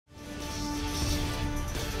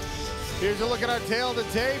Here's a look at our tail of the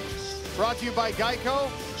tape, brought to you by Geico.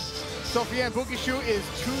 Sofiane Boukichou is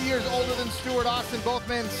 2 years older than Stuart Austin, both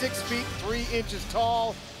men 6 feet 3 inches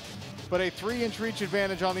tall, but a 3-inch reach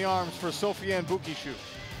advantage on the arms for Sofiane Boukichou.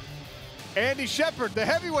 Andy Shepard, the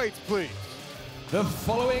heavyweights, please. The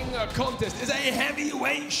following contest is a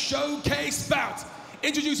heavyweight showcase bout.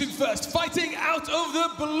 Introducing first, fighting out of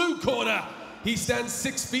the blue corner. He stands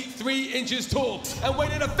 6 feet 3 inches tall and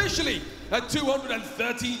weighed in officially at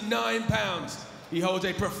 239 pounds. He holds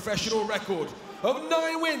a professional record of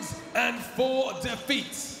 9 wins and 4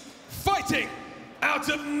 defeats. Fighting out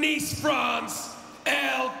of Nice, France,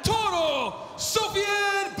 El Toro,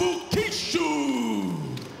 Sofiane Boukichou.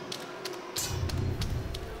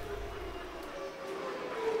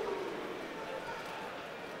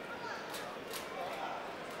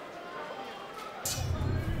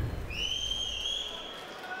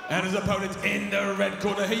 And his opponent in the red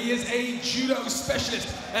corner, he is a judo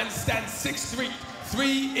specialist and stands 6'3",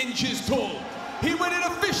 3 inches tall. He weighed in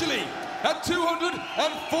officially at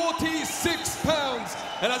 246 pounds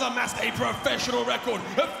and has amassed a professional record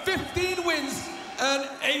of 15 wins and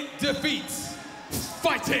 8 defeats.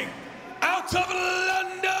 Fighting out of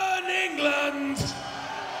London, England,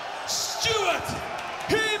 Stuart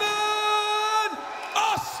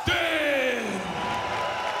Austin.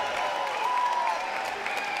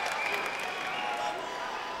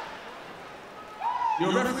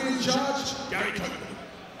 Your referee in charge, Gary Copeland.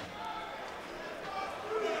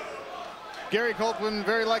 Gary Copeland,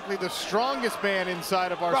 very likely the strongest man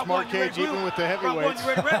inside of our smart cage, even with the heavyweights.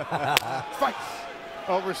 Fight.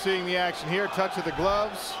 Overseeing the action here, touch of the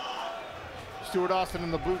gloves. Stuart Austin in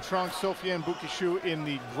the blue trunks, Sofiane Boukichou in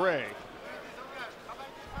the gray.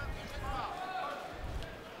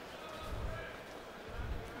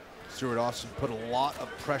 Stuart Austin put a lot of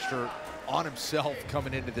pressure on himself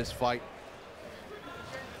coming into this fight.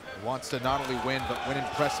 He wants to not only win, but win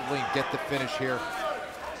impressively and get the finish here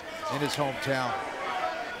in his hometown.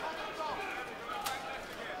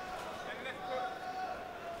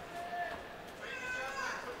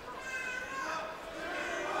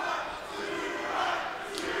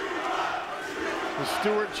 The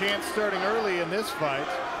Stuart chant starting early in this fight,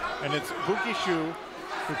 and it's Boukichou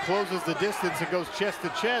who closes the distance and goes chest to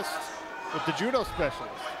chest with the judo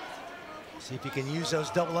specialist. See if you can use those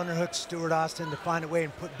double underhooks, Stuart Austin, to find a way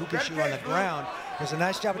and put Boukichou on the ground. Does a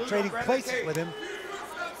nice job of trading places with him.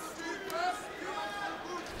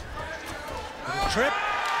 Little trip,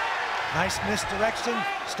 nice misdirection.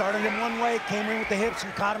 Started him one way, came in with the hips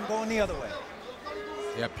and caught him going the other way.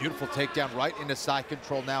 Yeah, beautiful takedown right into side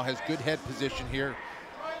control now. Has good head position here.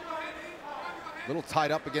 A little tied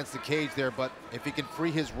up against the cage there, but if he can free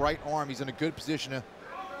his right arm, he's in a good position to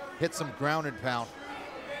hit some ground and pound.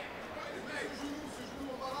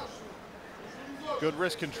 Good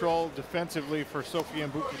wrist control defensively for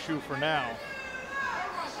Sofiane Boukichou for now.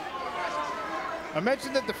 I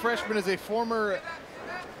mentioned that the freshman is a former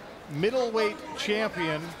middleweight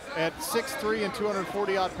champion at 6'3" and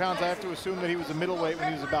 240 odd pounds. I have to assume that he was a middleweight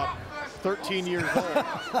when he was about 13 years old.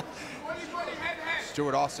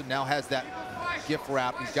 Stuart Austin now has that gift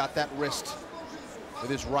wrap. He's got that wrist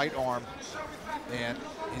with his right arm, and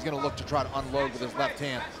he's going to look to try to unload with his left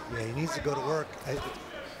hand. Yeah, he needs to go to work.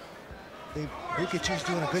 Boukichou's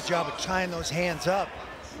doing a good job of tying those hands up.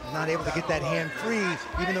 Not able to get that hand free,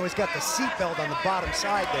 even though he's got the seat belt on the bottom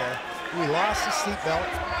side there. He lost the seat belt.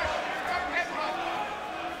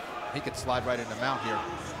 He could slide right into mount here.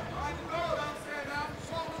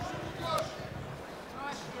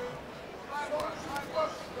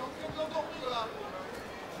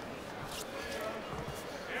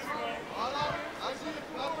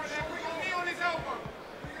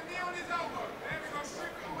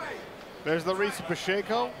 There's Larissa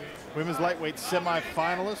Pacheco, women's lightweight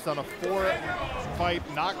semi-finalist on a 4-fight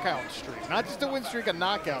knockout streak. Not just a win streak, a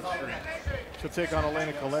knockout streak. She'll take on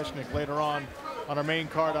Elena Kolesnik later on our main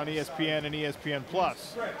card on ESPN and ESPN+.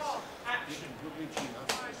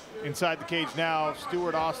 Inside the cage now,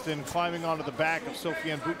 Stuart Austin climbing onto the back of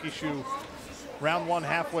Sofiane Boukichou. Round 1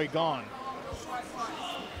 halfway gone.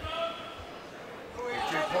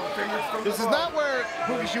 This is not where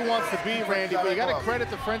Boukichou wants to be, Randy, but you got to credit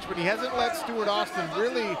the Frenchman. He hasn't let Stuart Austin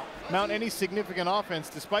really mount any significant offense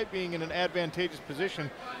despite being in an advantageous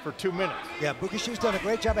position for 2 minutes. Yeah, Boukichou's done a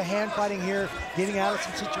great job of hand fighting here, getting out of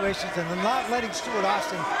some situations, and then not letting Stuart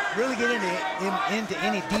Austin really get into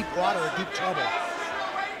any deep water or deep trouble.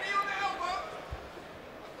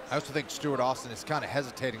 I also think Stuart Austin is kind of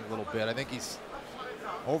hesitating a little bit. I think he's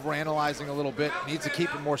overanalyzing a little bit. Needs to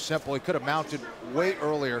keep it more simple. He could have mounted way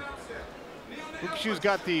earlier. Boukichou's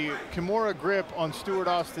got the Kimura grip on Stuart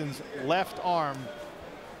Austin's left arm.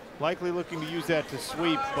 Likely looking to use that to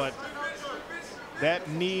sweep, but that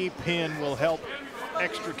knee pin will help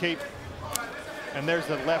extricate. And there's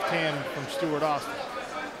the left hand from Stuart Austin.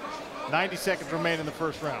 90 seconds remain in the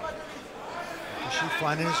first round. Boukichou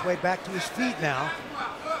finding his way back to his feet now.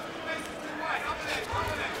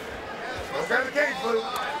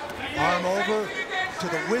 Arm over to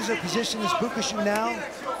the wizard position is Boukichou now.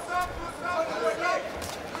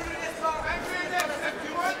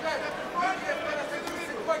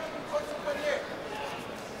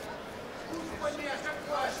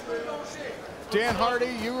 Dan Hardy,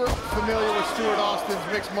 you were familiar with Stuart Austin's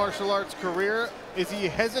mixed martial arts career. Is he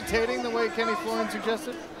hesitating the way Kenny Florian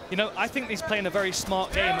suggested? You know, I think he's playing a very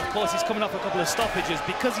smart game. Of course, he's coming off a couple of stoppages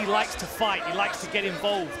because he likes to fight, he likes to get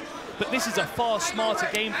involved. But this is a far smarter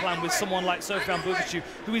game plan with someone like Sofiane Boukichou,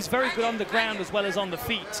 who is very good on the ground as well as on the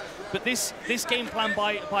feet. But this game plan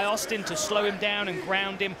by Austin to slow him down and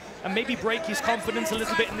ground him and maybe break his confidence a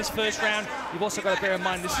little bit in this first round. You've also got to bear in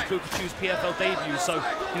mind this is Boukichou's PFL debut, so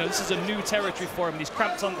you know this is a new territory for him. He's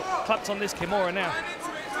clapped on this Kimura now.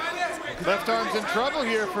 Left arm's in trouble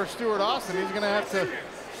here for Stuart Austin. He's going to have to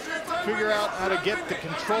figure out how to get the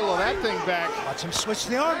control of that thing back. Watch him switch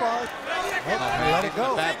the armbar. Let it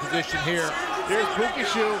go. Bad position here. Here's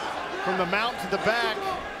Boukichou from the mount to the back.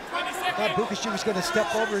 I thought Boukichou was going to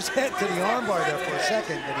step over his head to the armbar there for a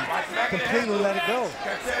second, but he completely let it go.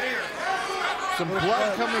 Some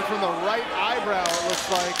blood coming from the right eyebrow, it looks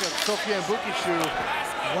like, of Sofiane Boukichou.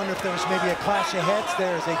 I wonder if there was maybe a clash of heads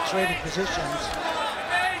there as they traded positions.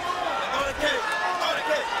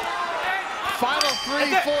 Final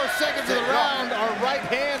 3-4 seconds of the round are right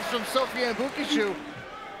hands from Sofiane Boukichou.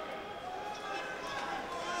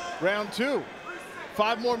 Round 2.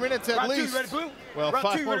 5 more minutes at least. Well,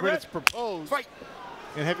 5 more minutes proposed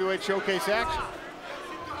in heavyweight showcase action.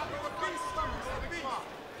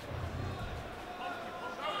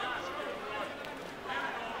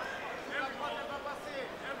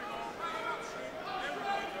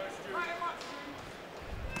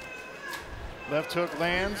 Left hook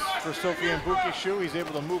lands for Sofiane Boukichou. He's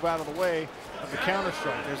able to move out of the way of the counter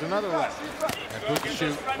strike. There's another left. And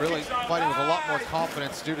Boukichou really fighting with a lot more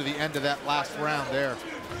confidence due to the end of that last round there.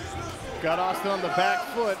 Got Austin on the back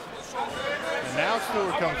foot. And now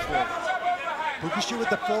Stuart comes forward. Boukichou with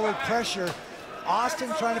the forward pressure. Austin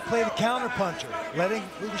trying to play the counter puncher, letting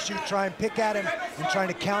Boukichou try and pick at him and trying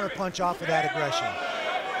to counter punch off of that aggression.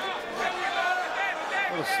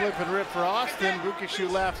 A little slip and rip for Austin.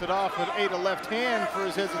 Boukichou laughs it off, but ate a left hand for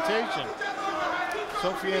his hesitation.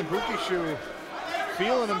 Sofiane Boukichou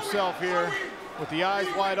feeling himself here with the eyes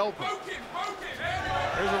wide open.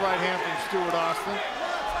 There's a right hand from Stuart Austin.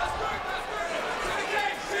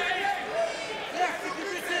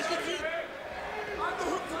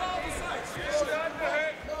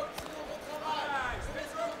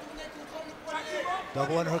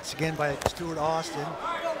 Double underhooks again by Stuart Austin.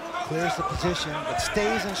 Clears the position, but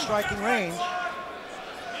stays in striking range.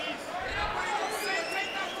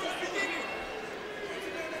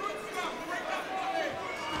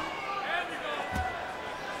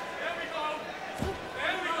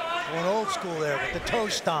 Going old school there with the toe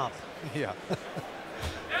stomp. Yeah.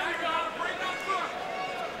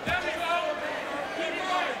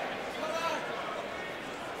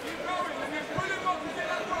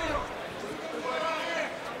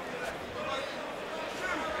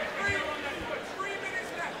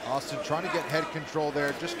 Austin trying to get head control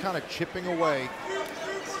there, just kind of chipping away.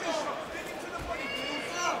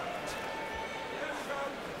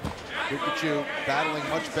 Boukichou battling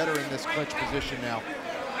much better in this clinch position now.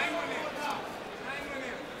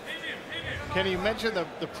 Kenny, you mentioned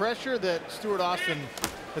the pressure that Stuart Austin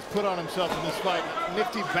has put on himself in this fight.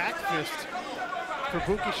 Nifty back fist for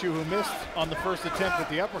Boukichou, who missed on the first attempt at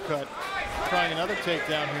the uppercut. Trying another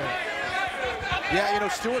takedown here. Yeah, you know,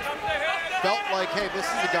 Stuart felt like, hey, this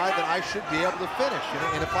is a guy that I should be able to finish.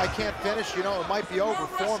 And if I can't finish, you know, it might be over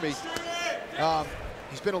for me.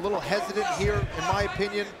 He's been a little hesitant here, in my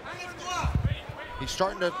opinion. He's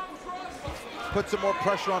starting to put some more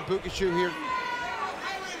pressure on Boukichou here.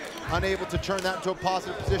 Unable to turn that into a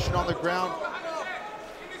positive position on the ground.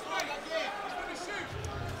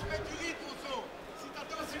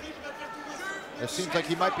 It seems like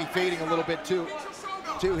he might be fading a little bit too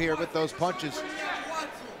here with those punches.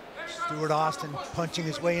 Stuart Austin punching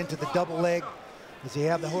his way into the double leg. Does he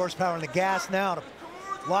have the horsepower and the gas now to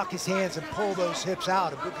lock his hands and pull those hips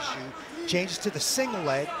out? And Boukichou changes to the single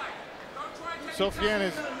leg. Sofiane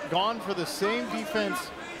has gone for the same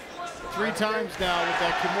defense 3 times now with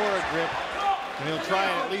that Kimura grip, and he'll try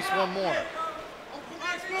it at least one more.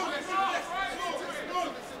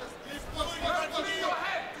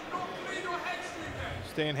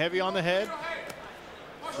 Staying heavy on the head.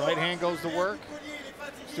 Right hand goes to work.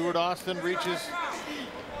 Stuart Austin reaches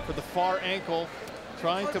for the far ankle,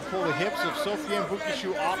 trying to pull the hips of Sofiane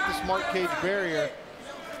Boukichou off the smart cage barrier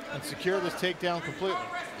and secure this takedown completely.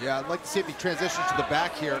 Yeah, I'd like to see if he transitions to the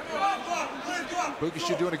back here.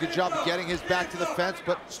 Boukichou doing a good job of getting his back to the fence,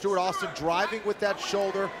 but Stuart Austin driving with that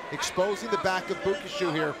shoulder, exposing the back of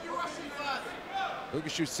Boukichou here.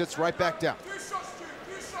 Boukichou sits right back down.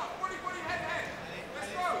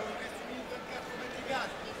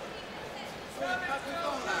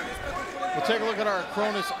 We'll take a look at our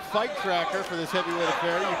Cronus fight tracker for this heavyweight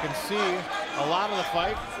affair. You can see a lot of the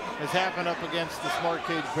fight has happened up against the smart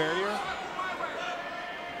cage barrier.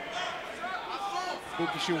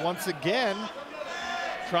 Boukichou once again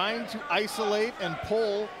trying to isolate and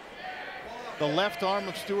pull the left arm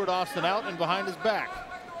of Stuart Austin out and behind his back.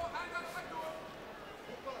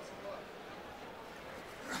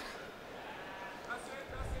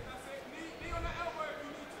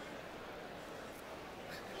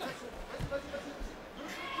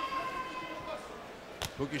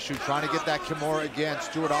 Boukichou trying to get that Kimura again.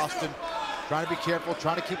 Stuart Austin trying to be careful,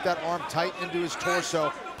 trying to keep that arm tight into his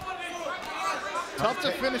torso. Tough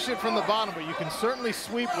to finish it from the bottom, but you can certainly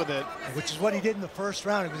sweep with it. Which is what he did in the first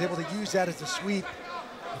round. He was able to use that as a sweep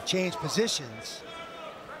and change positions.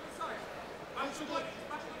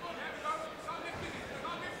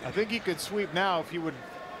 I think he could sweep now if he would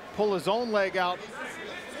pull his own leg out.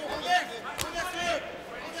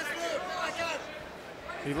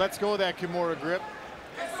 He lets go of that Kimura grip.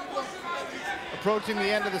 Approaching the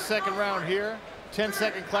end of the second round here.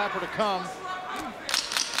 10-second clapper to come.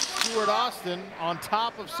 Stuart Austin on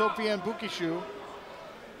top of Sofiane Boukichou.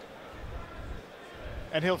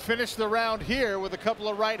 And he'll finish the round here with a couple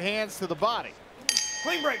of right hands to the body.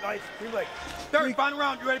 Clean break, guys. Clean break. Third, final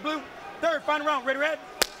round. You ready, Blue? Third, final round. Ready, Red?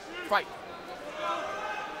 Fight.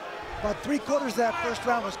 About 3/4 of that first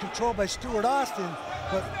round was controlled by Stuart Austin,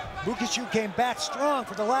 but Boukichou came back strong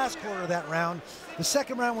for the last quarter of that round. The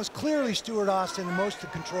second round was clearly Stuart Austin in most of the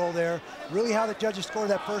control there. Really how the judges scored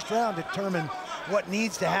that first round determined what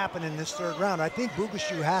needs to happen in this third round. I think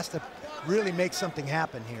Boukichou has to really make something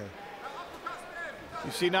happen here.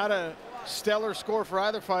 You see not a stellar score for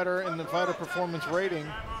either fighter in the fighter performance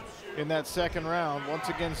rating in that second round. Once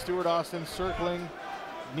again, Stuart Austin circling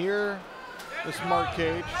near the smart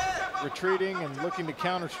cage, retreating and looking to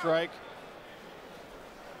counter strike.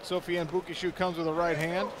 Sofiane Boukichou comes with a right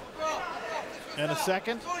hand and a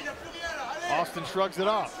second. Austin shrugs it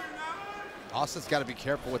off. Austin's got to be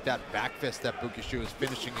careful with that back fist that Boukichou is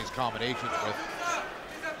finishing his combinations with.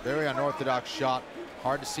 Very unorthodox shot,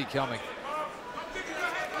 hard to see coming.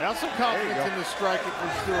 Now some confidence in the striking from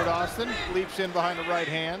Stuart Austin. Leaps in behind the right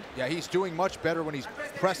hand. Yeah, he's doing much better when he's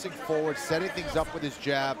pressing forward, setting things up with his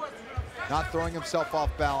jab, not throwing himself off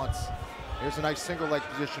balance. Here's a nice single leg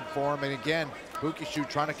position for him. And again, Boukichou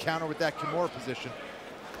trying to counter with that Kimura position.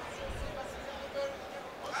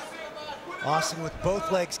 Austin with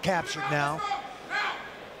both legs captured now.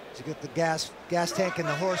 To get the gas tank and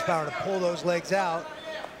the horsepower to pull those legs out.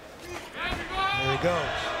 There he goes.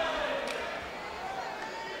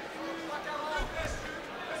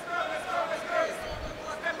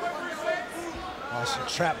 Austin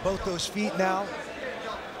trapped both those feet now.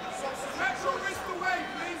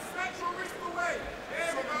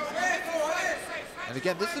 And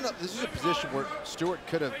again, this is a position where Stuart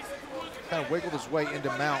could have kind of wiggled his way into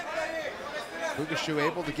mount. Boukichou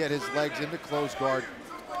able to get his legs into close guard.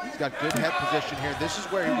 He's got good head position here. This is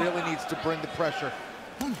where he really needs to bring the pressure.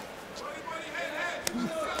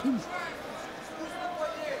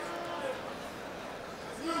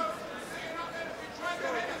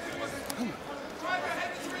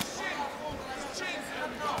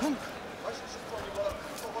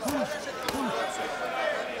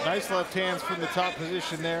 Nice left hands from the top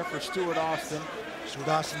position there for Stuart Austin. Stuart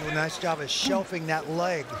Austin doing a nice job of shelving that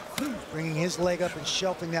leg, bringing his leg up and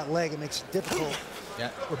shelving that leg. It makes it difficult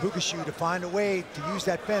for Boukichou to find a way to use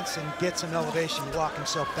that fence and get some elevation to walk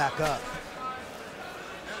himself back up.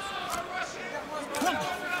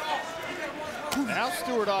 Now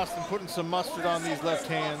Stuart Austin putting some mustard on these left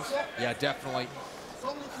hands. Yeah, definitely.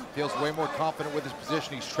 Feels way more confident with his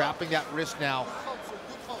position. He's trapping that wrist now.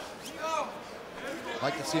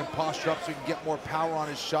 Like to see him posture up so he can get more power on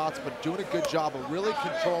his shots, but doing a good job of really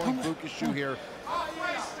controlling Boukichou here.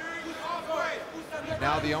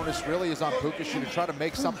 Now the onus really is on Boukichou to try to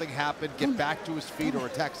make something happen, get back to his feet, or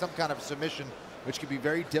attack some kind of submission, which can be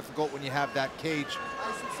very difficult when you have that cage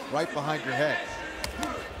right behind your head.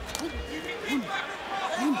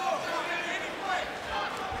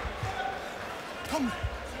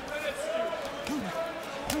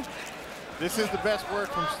 This is the best work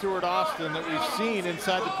from Stuart Austin that we've seen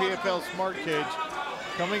inside the PFL Smart Cage.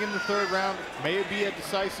 Coming in the third round, may be a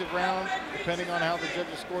decisive round, depending on how the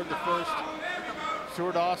judges scored the first.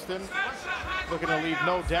 Stuart Austin looking to leave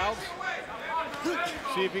no doubt.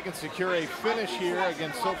 See if he can secure a finish here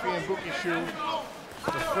against Sofiane Boukichou,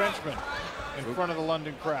 the Frenchman, in front of the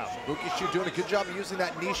London crowd. Boukichou doing a good job of using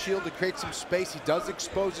that knee shield to create some space. He does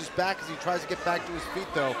expose his back as he tries to get back to his feet,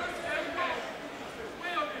 though.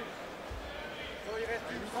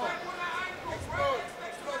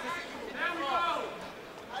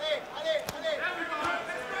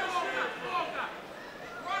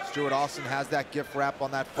 Stuart Austin has that gift wrap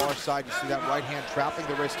on that far side. You see that right hand trapping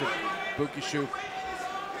the wrist of Boukichou.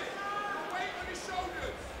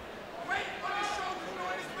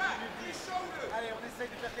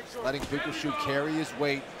 Letting Boukichou carry his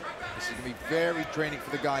weight. This is going to be very draining for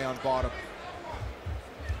the guy on bottom.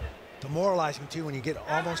 Demoralizing, too, when you get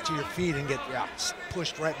almost to your feet and get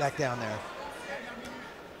pushed right back down there.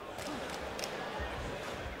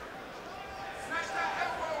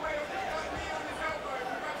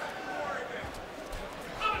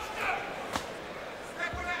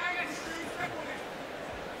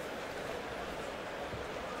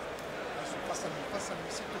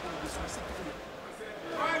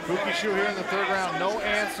 Boukichou here in the third round, no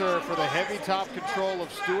answer for the heavy top control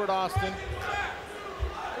of Stuart Austin.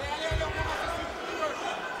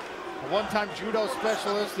 A one-time judo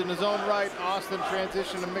specialist in his own right, Austin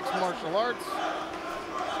transitioned to mixed martial arts.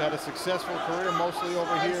 He's had a successful career mostly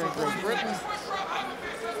over here in Great Britain.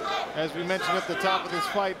 As we mentioned at the top of this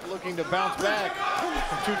fight, looking to bounce back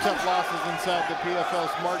from 2 tough losses inside the PFL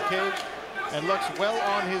Smart Cage, and looks well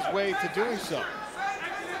on his way to doing so.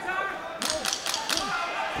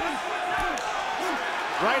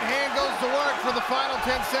 Right hand goes to work for the final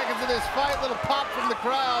 10 seconds of this fight. Little pop from the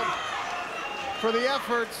crowd for the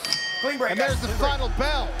efforts. And there's the final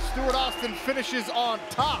bell. Stuart Austin finishes on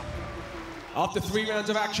top. After 3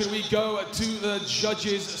 rounds of action, we go to the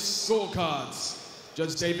judges' scorecards.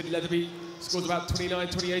 Judge David Leatherby scores about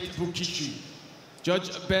 29-28, Boukichou.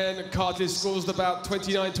 Judge Ben Cartlidge scores about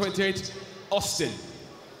 29-28, Austin.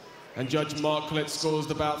 And Judge Mark Collette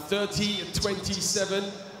scores about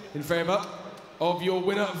 30-27 in favor of your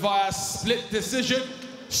winner via split decision,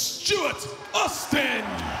 Stuart Austin.